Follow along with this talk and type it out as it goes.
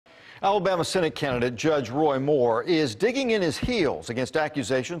Alabama Senate candidate Judge Roy Moore is digging in his heels against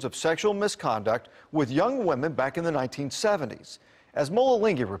accusations of sexual misconduct with young women back in the 1970s. As Mola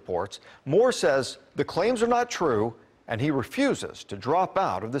Lenghi reports, Moore says the claims are not true and he refuses to drop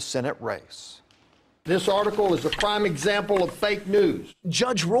out of the Senate race. This article is a prime example of fake news.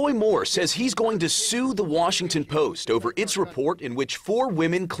 Judge Roy Moore says he's going to sue the Washington Post over its report in which 4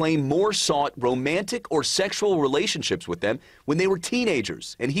 women claim Moore sought romantic or sexual relationships with them when they were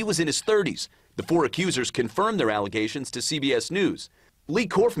teenagers and he was in his 30s. The 4 accusers confirmed their allegations to CBS News. Lee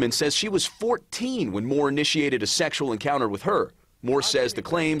Korfman says she was 14 when Moore initiated a sexual encounter with her. Moore says the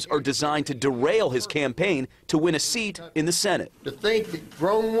claims are designed to derail his campaign to win a seat in the Senate. To think that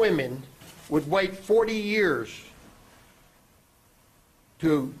grown women would wait 40 years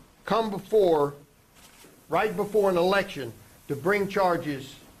to come right before an election to bring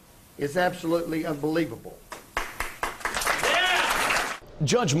charges is absolutely unbelievable.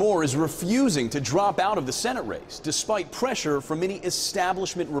 Judge Moore is refusing to drop out of the Senate race, despite pressure from many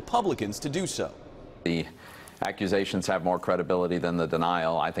establishment Republicans to do so. The accusations have more credibility than the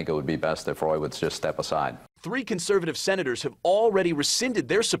denial. I think it would be best if Roy would just step aside. 3 conservative senators have already rescinded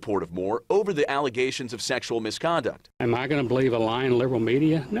their support of Moore over the allegations of sexual misconduct. Am I going to believe a lying liberal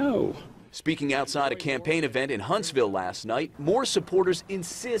media? No. Speaking outside a campaign event in Huntsville last night, Moore supporters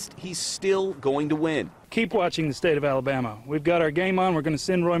insist he's still going to win. Keep watching the state of Alabama. We've got our game on. We're going to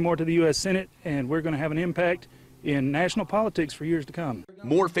send Roy Moore to the U.S. Senate, and we're going to have an impact in national politics for years to come.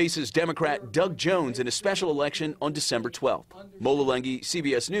 Moore faces Democrat Doug Jones in a special election on December 12th. Mola Lenghi,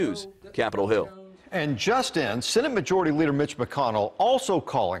 CBS News, Capitol Hill. And just in, Senate Majority Leader Mitch McConnell also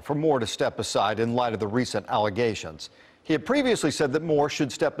calling for Moore to step aside in light of the recent allegations. He had previously said that Moore should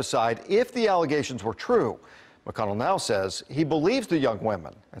step aside if the allegations were true. McConnell now says he believes the young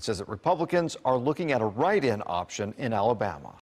women and says that Republicans are looking at a write-in option in Alabama.